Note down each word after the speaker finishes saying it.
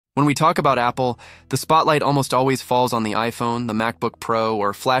When we talk about Apple, the spotlight almost always falls on the iPhone, the MacBook Pro,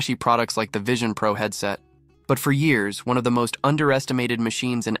 or flashy products like the Vision Pro headset. But for years, one of the most underestimated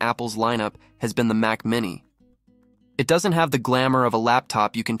machines in Apple's lineup has been the Mac Mini. It doesn't have the glamour of a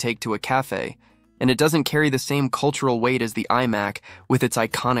laptop you can take to a cafe, and it doesn't carry the same cultural weight as the iMac with its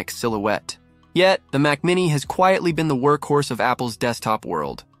iconic silhouette. Yet, the Mac Mini has quietly been the workhorse of Apple's desktop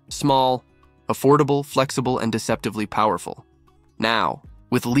world. Small, affordable, flexible, and deceptively powerful. Now,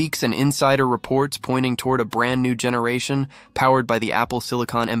 with leaks and insider reports pointing toward a brand new generation powered by the Apple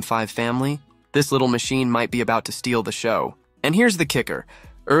Silicon M5 family, this little machine might be about to steal the show. And here's the kicker.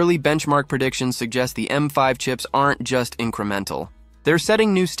 Early benchmark predictions suggest the M5 chips aren't just incremental. They're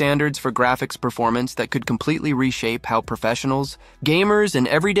setting new standards for graphics performance that could completely reshape how professionals, gamers, and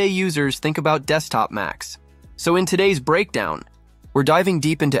everyday users think about desktop Macs. So in today's breakdown, we're diving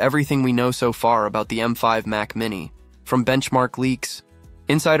deep into everything we know so far about the M5 Mac Mini, from benchmark leaks,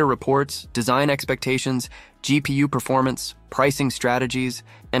 insider reports, design expectations, GPU performance, pricing strategies,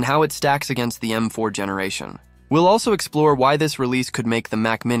 and how it stacks against the M4 generation. We'll also explore why this release could make the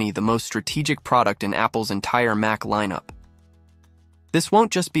Mac Mini the most strategic product in Apple's entire Mac lineup. This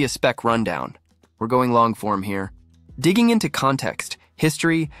won't just be a spec rundown. We're going long form here, digging into context,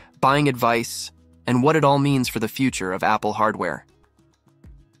 history, buying advice, and what it all means for the future of Apple hardware.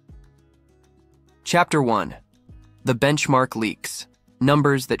 Chapter 1. The benchmark leaks.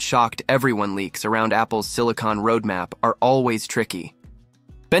 Numbers that shocked everyone leaks around Apple's Silicon roadmap are always tricky.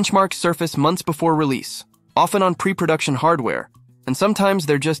 Benchmarks surface months before release, often on pre-production hardware, and sometimes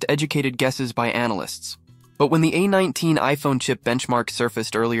they're just educated guesses by analysts. But when the A19 iPhone chip benchmark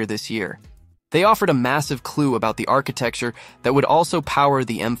surfaced earlier this year, they offered a massive clue about the architecture that would also power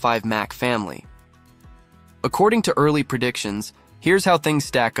the M5 Mac family. According to early predictions, here's how things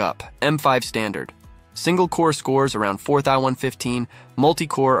stack up. M5 standard. Single-core scores around 4,115,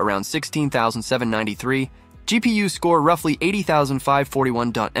 multi-core around 16,793, GPU score roughly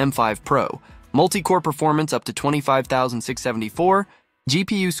 80,541. M5 Pro, multi-core performance up to 25,674,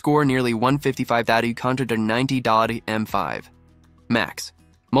 GPU score nearly 155,890. M5 Max,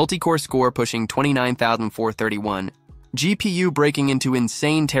 multi-core score pushing 29,431, GPU breaking into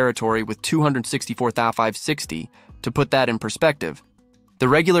insane territory with 264,560. To put that in perspective, the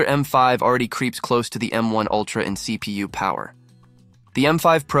regular M5 already creeps close to the M1 Ultra in CPU power. The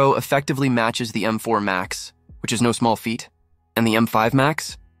M5 Pro effectively matches the M4 Max, which is no small feat, and the M5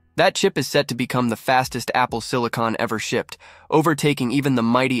 Max? That chip is set to become the fastest Apple Silicon ever shipped, overtaking even the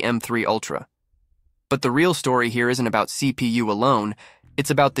mighty M3 Ultra. But the real story here isn't about CPU alone, it's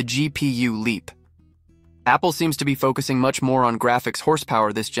about the GPU leap. Apple seems to be focusing much more on graphics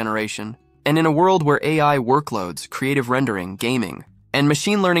horsepower this generation, and in a world where AI workloads, creative rendering, gaming, and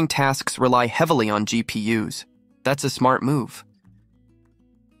machine learning tasks rely heavily on GPUs, that's a smart move.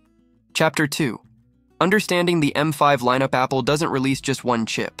 Chapter 2. Understanding the M5 lineup. Apple doesn't release just one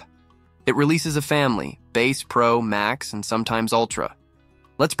chip. It releases a family, Base, Pro, Max, and sometimes Ultra.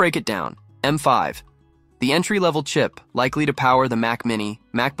 Let's break it down. M5. The entry-level chip, likely to power the Mac Mini,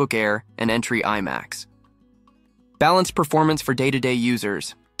 MacBook Air, and entry iMacs. Balanced performance for day-to-day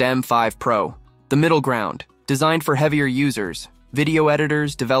users. The M5 Pro. The middle ground, designed for heavier users, video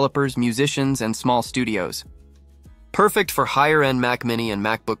editors, developers, musicians, and small studios. Perfect for higher-end Mac Mini and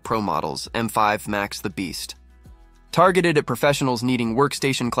MacBook Pro models. M5 Max the Beast. Targeted at professionals needing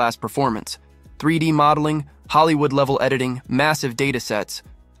workstation-class performance, 3D modeling, Hollywood-level editing, massive datasets.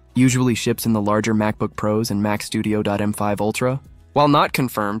 Usually ships in the larger MacBook Pros and Mac Studio. M5 Ultra. While not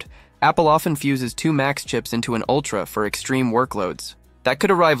confirmed, Apple often fuses two Max chips into an Ultra for extreme workloads. That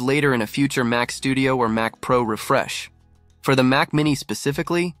could arrive later in a future Mac Studio or Mac Pro refresh. For the Mac Mini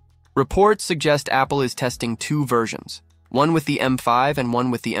specifically, reports suggest Apple is testing two versions, one with the M5 and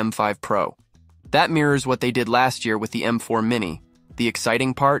one with the M5 Pro. That mirrors what they did last year with the M4 Mini. The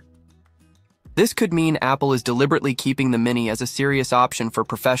exciting part? This could mean Apple is deliberately keeping the Mini as a serious option for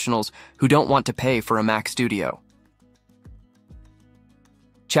professionals who don't want to pay for a Mac Studio.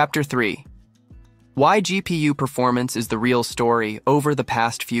 Chapter 3. Why GPU performance is the real story over the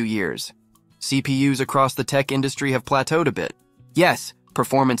past few years. CPUs across the tech industry have plateaued a bit. Yes,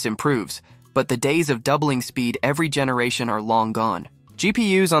 performance improves, but the days of doubling speed every generation are long gone.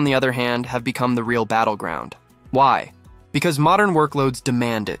 GPUs, on the other hand, have become the real battleground. Why? Because modern workloads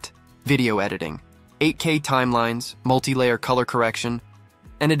demand it. Video editing, 8K timelines, multi-layer color correction,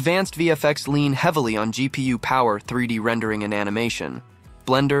 and advanced VFX lean heavily on GPU power, 3D rendering and animation.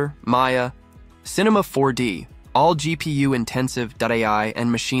 Blender, Maya, Cinema 4D, all GPU-intensive. AI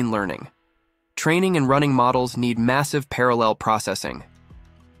and machine learning. Training and running models need massive parallel processing.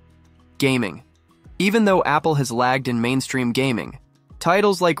 Gaming. Even though Apple has lagged in mainstream gaming,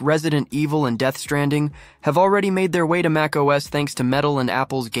 Titles like Resident Evil and Death Stranding have already made their way to macOS thanks to Metal and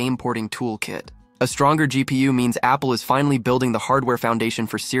Apple's game porting toolkit. A stronger GPU means Apple is finally building the hardware foundation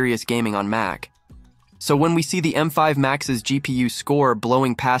for serious gaming on Mac. So when we see the M5 Max's GPU score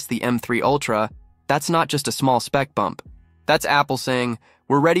blowing past the M3 Ultra, that's not just a small spec bump. That's Apple saying,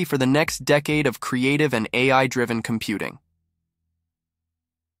 we're ready for the next decade of creative and AI-driven computing.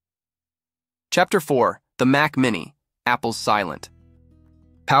 Chapter 4. The Mac Mini, Apple's Silent.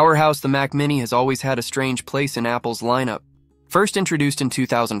 Powerhouse the Mac Mini has always had a strange place in Apple's lineup. First introduced in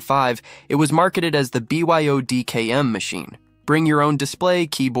 2005, it was marketed as the BYODKM machine, bring your own display,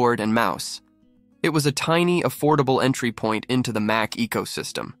 keyboard, and mouse. It was a tiny, affordable entry point into the Mac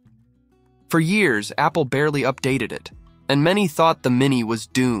ecosystem. For years, Apple barely updated it, and many thought the Mini was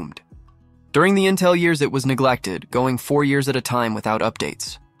doomed. During the Intel years, it was neglected, going 4 years at a time without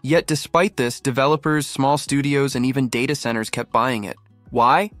updates. Yet despite this, developers, small studios, and even data centers kept buying it.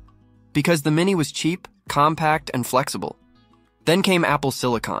 Why? Because the Mini was cheap, compact, and flexible. Then came Apple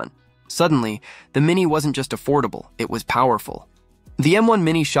Silicon. Suddenly, the Mini wasn't just affordable, it was powerful. The M1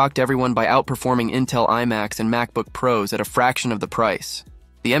 Mini shocked everyone by outperforming Intel iMacs and MacBook Pros at a fraction of the price.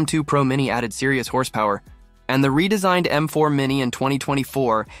 The M2 Pro Mini added serious horsepower, and the redesigned M4 Mini in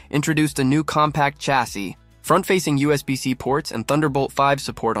 2024 introduced a new compact chassis, front-facing USB-C ports, and Thunderbolt 5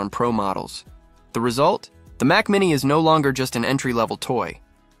 support on Pro models. The result? The Mac Mini is no longer just an entry-level toy.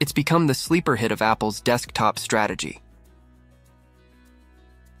 It's become the sleeper hit of Apple's desktop strategy.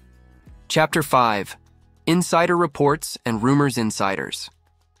 Chapter 5. Insider Reports and Rumors Insiders.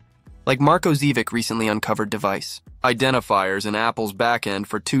 Like Marco Zivik recently uncovered device identifiers in Apple's backend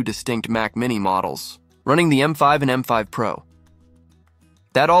for 2 distinct Mac Mini models, running the M5 and M5 Pro.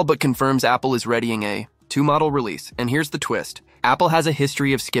 That all but confirms Apple is readying a 2-model release, and here's the twist. Apple has a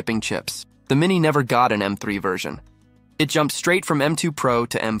history of skipping chips. The Mini never got an M3 version. It jumped straight from M2 Pro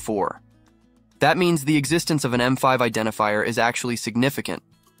to M4. That means the existence of an M5 identifier is actually significant.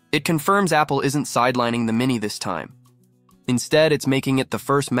 It confirms Apple isn't sidelining the Mini this time. Instead, it's making it the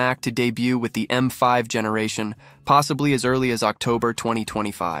first Mac to debut with the M5 generation, possibly as early as October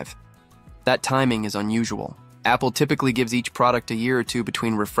 2025. That timing is unusual. Apple typically gives each product a year or two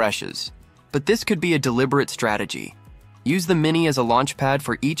between refreshes. But this could be a deliberate strategy. Use the Mini as a launchpad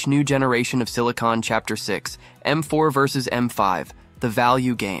for each new generation of Silicon Chapter 6, M4 versus M5, the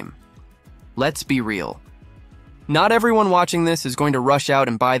value game. Let's be real. Not everyone watching this is going to rush out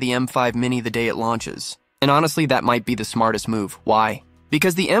and buy the M5 Mini the day it launches. And honestly, that might be the smartest move. Why?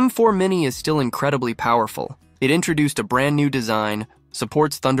 Because the M4 Mini is still incredibly powerful. It introduced a brand new design,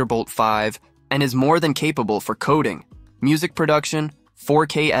 supports Thunderbolt 5, and is more than capable for coding, music production,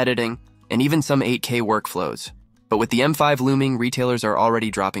 4K editing, and even some 8K workflows. But with the M5 looming, retailers are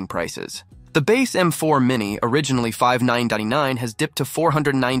already dropping prices. The base M4 Mini, originally $599, has dipped to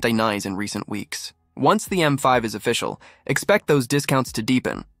 $499 in recent weeks. Once the M5 is official, expect those discounts to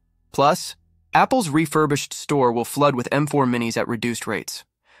deepen. Plus, Apple's refurbished store will flood with M4 Minis at reduced rates.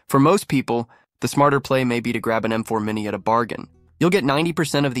 For most people, the smarter play may be to grab an M4 Mini at a bargain. You'll get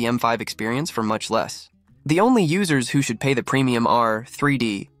 90% of the M5 experience for much less. The only users who should pay the premium are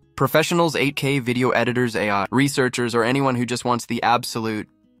 3D, professionals, 8K video editors, AI, researchers, or anyone who just wants the absolute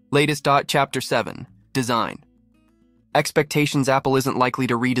latest. Chapter 7. Design. Expectations: Apple isn't likely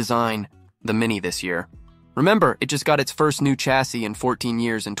to redesign the Mini this year. Remember, it just got its first new chassis in 14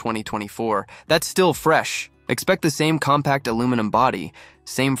 years in 2024. That's still fresh. Expect the same compact aluminum body,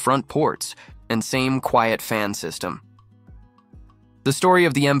 same front ports, and same quiet fan system. The story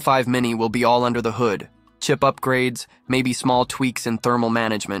of the M5 Mini will be all under the hood. Chip upgrades, maybe small tweaks in thermal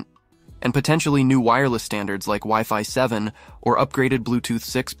management, and potentially new wireless standards like Wi-Fi 7 or upgraded Bluetooth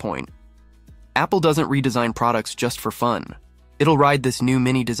 6. Apple doesn't redesign products just for fun. It'll ride this new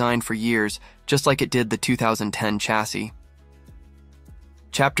Mini design for years, just like it did the 2010 chassis.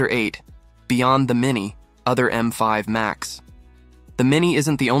 Chapter 8. Beyond the Mini, other M5 Macs. The Mini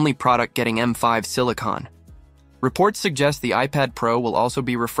isn't the only product getting M5 Silicon. Reports suggest the iPad Pro will also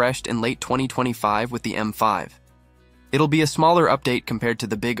be refreshed in late 2025 with the M5. It'll be a smaller update compared to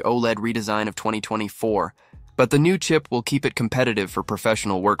the big OLED redesign of 2024, but the new chip will keep it competitive for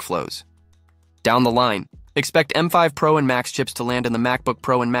professional workflows. Down the line, expect M5 Pro and Max chips to land in the MacBook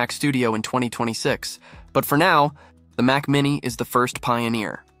Pro and Mac Studio in 2026, but for now, the Mac Mini is the first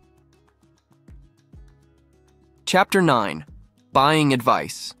pioneer. Chapter 9. Buying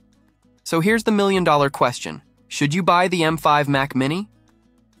Advice. So here's the million-dollar question. Should you buy the M5 Mac Mini?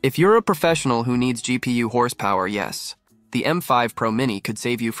 If you're a professional who needs GPU horsepower, yes. The M5 Pro Mini could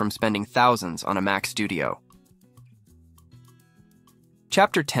save you from spending thousands on a Mac Studio.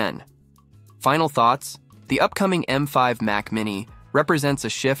 Chapter 10. Final thoughts. The upcoming M5 Mac Mini represents a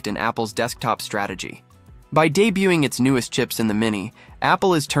shift in Apple's desktop strategy. By debuting its newest chips in the Mini,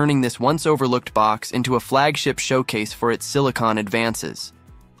 Apple is turning this once-overlooked box into a flagship showcase for its silicon advances.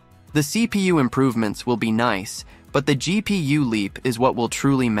 The CPU improvements will be nice, but the GPU leap is what will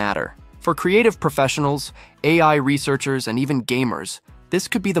truly matter. For creative professionals, AI researchers, and even gamers, this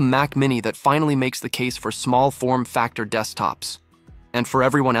could be the Mac Mini that finally makes the case for small form-factor desktops. And for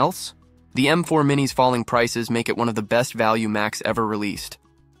everyone else, the M4 Mini's falling prices make it one of the best value Macs ever released.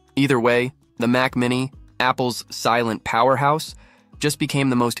 Either way, the Mac Mini, Apple's silent powerhouse, just became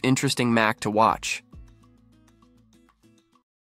the most interesting Mac to watch.